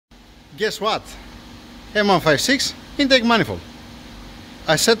Guess what? M156 intake manifold.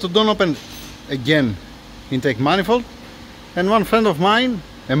 I said to don't open again intake manifold, and one friend of mine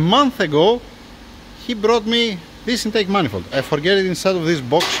a month ago he brought me this intake manifold. I forget it inside of this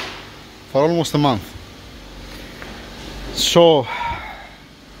box for almost a month. So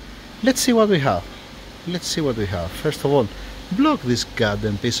let's see what we have. Let's see what we have. First of all, block this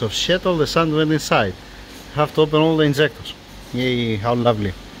goddamn piece of shit. All the sand went inside. Have to open all the injectors. Yay, how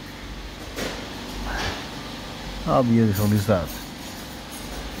lovely. How beautiful is that?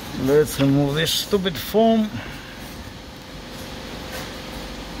 Let's remove this stupid foam.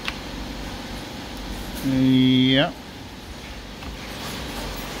 Yeah.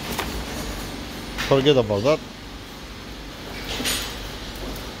 Forget about that.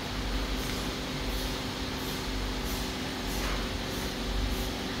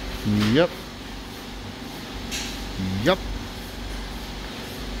 Yep. Yep.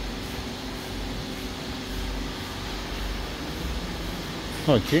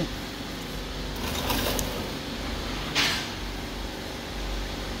 Okay.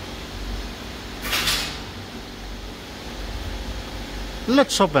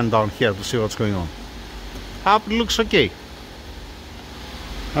 Let's open down here to see what's going on. Up looks okay.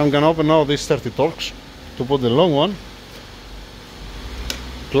 I'm gonna open now these 30 torques to put the long one.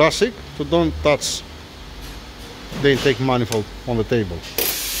 Classic, to don't touch the intake manifold on the table.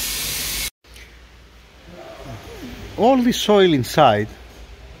 All this oil inside,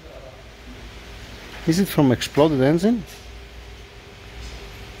 is it from exploded engine?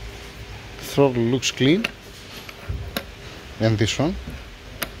 Throttle looks clean, and this one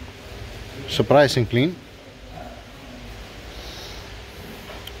surprisingly clean.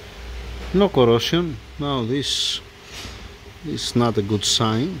 No corrosion. Now this is not a good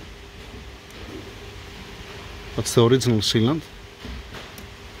sign. That's the original sealant.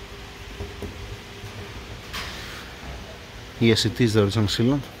 Yes, it is the original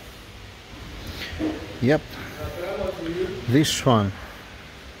sealant. Yep. This one,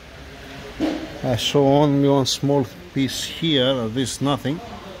 I saw only one small piece here. This is nothing.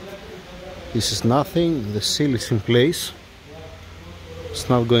 This is nothing. The seal is in place. It's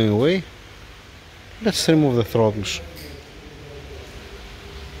not going away. Let's remove the throttles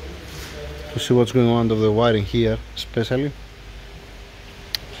to see what's going on under the wiring here, especially.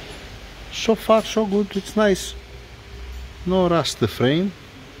 So far so good. It's nice. No rust the frame.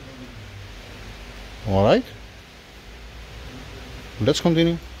 Alright, let's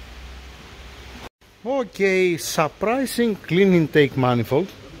continue. Okay, surprising clean intake manifold.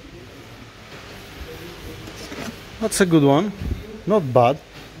 That's a good one. Not bad.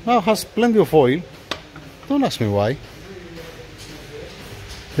 Now has plenty of oil. Don't ask me why.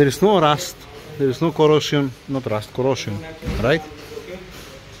 There is no rust. There is no corrosion. Not rust, corrosion. Right?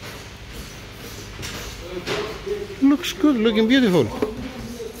 Looks good, looking beautiful.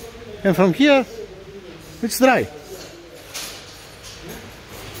 And from here, it's dry.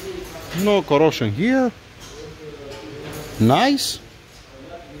 No corrosion here. Nice.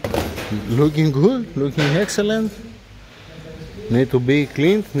 Looking good, looking excellent. Need to be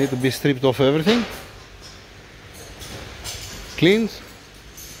cleaned, need to be stripped off everything. Cleaned,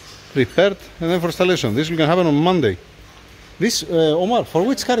 prepared, and then for installation. This will happen on Monday. This, Omar, for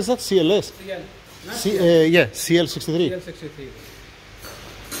which car is that? CLS? Yeah, CL63. CL63.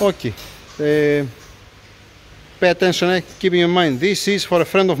 Okay. Pay attention, keeping in mind, this is for a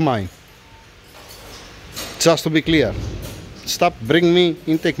friend of mine. Just to be clear. Stop bringing me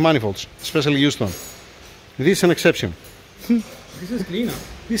intake manifolds, especially used one. This is an exception. This is clean, huh?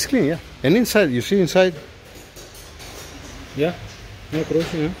 This is clean, yeah. And inside, you see inside? Yeah. No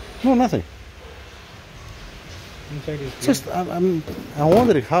corrosion, huh? No, nothing. Inside is clean. Just, I'm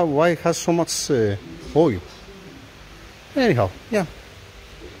wondering why it has so much oil. Anyhow, yeah.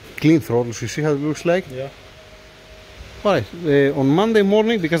 Clean throttles, you see how it looks like? Yeah. Alright, on Monday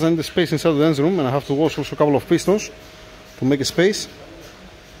morning, because I need the space inside the engine room and I have to wash also a couple of pistons to make a space,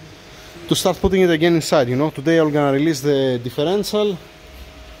 to start putting it again inside, you know. Today I'm gonna release the differential.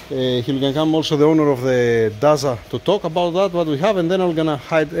 He's gonna come also the owner of the Daza to talk about that, what we have, and then I'm gonna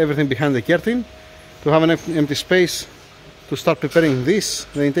hide everything behind the curtain to have an empty space to start preparing this,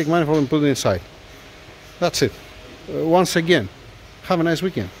 the intake manifold, and put it inside. That's it. Once again, have a nice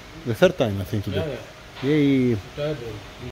weekend. The third time I think today. Yeah. Yay. Yeah.